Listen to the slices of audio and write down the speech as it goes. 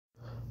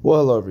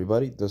Well, hello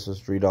everybody, this is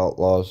Street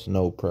Outlaws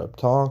No Prep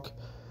Talk.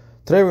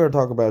 Today we're going to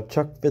talk about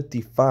Chuck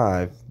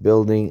 55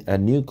 building a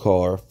new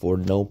car for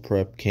No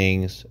Prep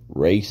Kings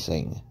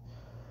Racing.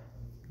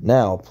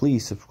 Now,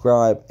 please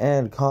subscribe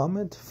and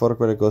comment. Photo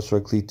credit goes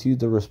directly to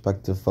the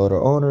respective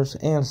photo owners,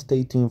 and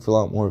stay tuned for a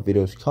lot more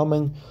videos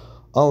coming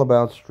all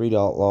about Street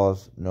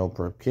Outlaws No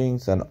Prep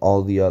Kings and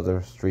all the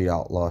other Street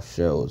Outlaws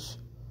shows.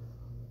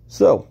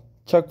 So,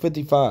 Chuck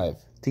 55,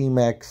 Team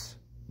X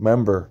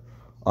member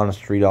on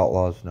Street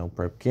Outlaws No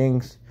Prep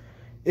Kings,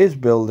 is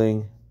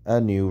building a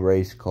new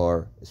race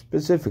car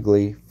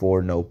specifically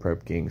for No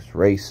Prep Kings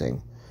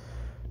Racing.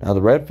 Now,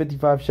 the red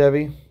 55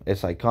 Chevy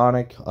is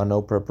iconic on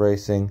No Prep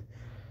Racing.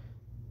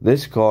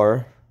 This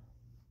car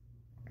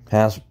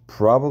has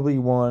probably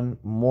won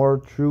more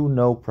true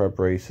No Prep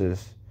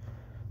races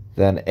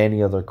than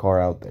any other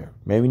car out there.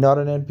 Maybe not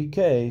an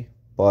NPK,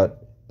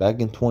 but back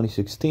in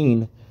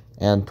 2016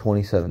 and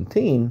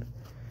 2017,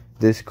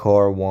 this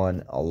car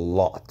won a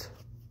lot.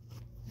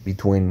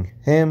 Between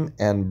him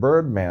and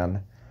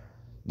Birdman,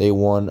 they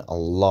won a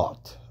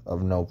lot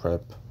of No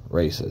Prep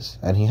races.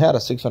 And he had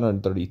a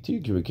 632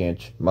 cubic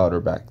inch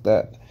motor back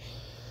then.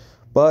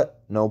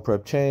 But No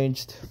Prep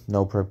changed.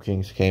 No Prep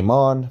Kings came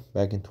on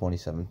back in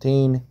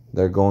 2017.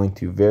 They're going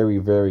to very,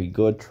 very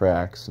good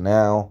tracks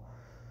now.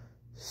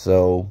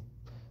 So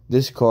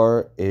this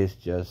car is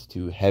just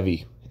too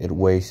heavy. It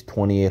weighs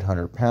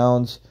 2,800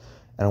 pounds.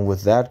 And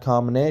with that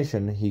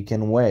combination, he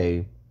can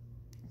weigh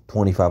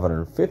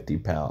 2,550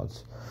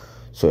 pounds.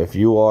 So if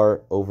you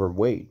are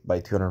overweight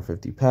by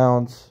 250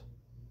 pounds,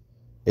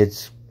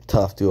 it's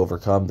tough to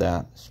overcome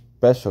that,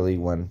 especially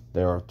when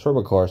there are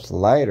turbo cars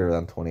lighter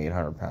than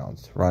 2,800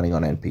 pounds running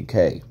on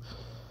NPK.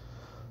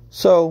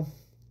 So,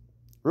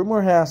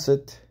 rumor has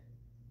it,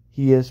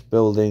 he is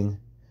building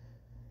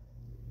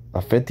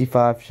a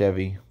 55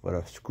 Chevy with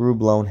a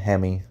screw-blown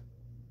Hemi,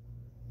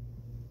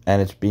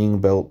 and it's being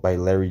built by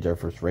Larry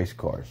Jeffers Race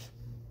Cars.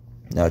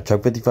 Now,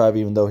 Chuck 55,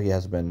 even though he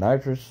has been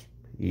nitrous,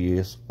 he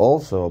is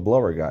also a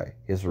blower guy.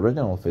 His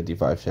original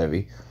 55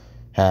 Chevy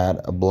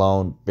had a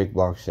blown big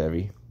block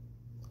Chevy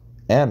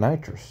and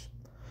nitrous.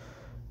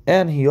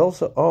 And he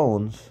also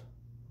owns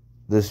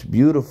this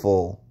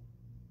beautiful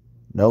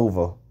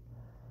Nova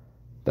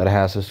that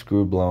has a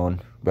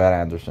screw-blown Brad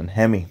Anderson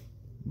Hemi.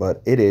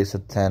 But it is a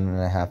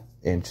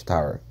 10.5-inch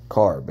tire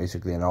car,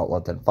 basically an Outlaw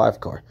 10.5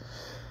 car.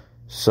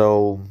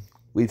 So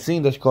we've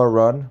seen this car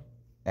run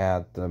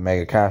at the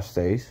Mega Cash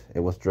Days. It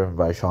was driven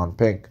by Sean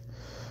Fink.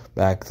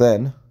 Back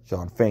then,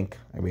 Sean Fink,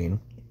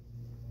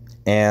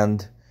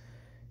 and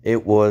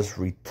it was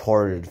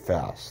retarded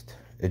fast.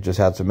 It just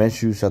had some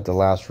issues at the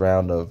last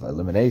round of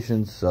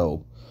eliminations,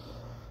 so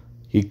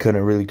he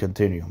couldn't really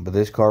continue. But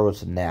this car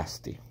was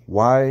nasty.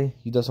 Why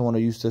he doesn't want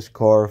to use this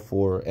car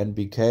for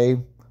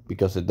NPK?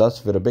 Because it does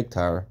fit a big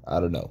tire,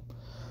 I don't know.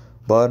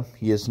 But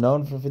he is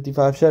known for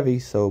 55 Chevy,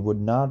 so it would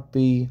not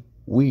be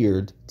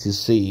weird to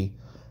see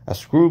a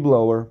screw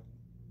blower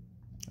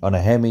on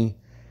a Hemi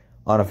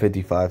on a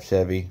 55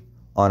 Chevy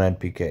on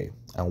NPK,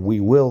 and we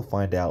will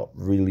find out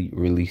really,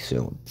 really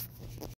soon.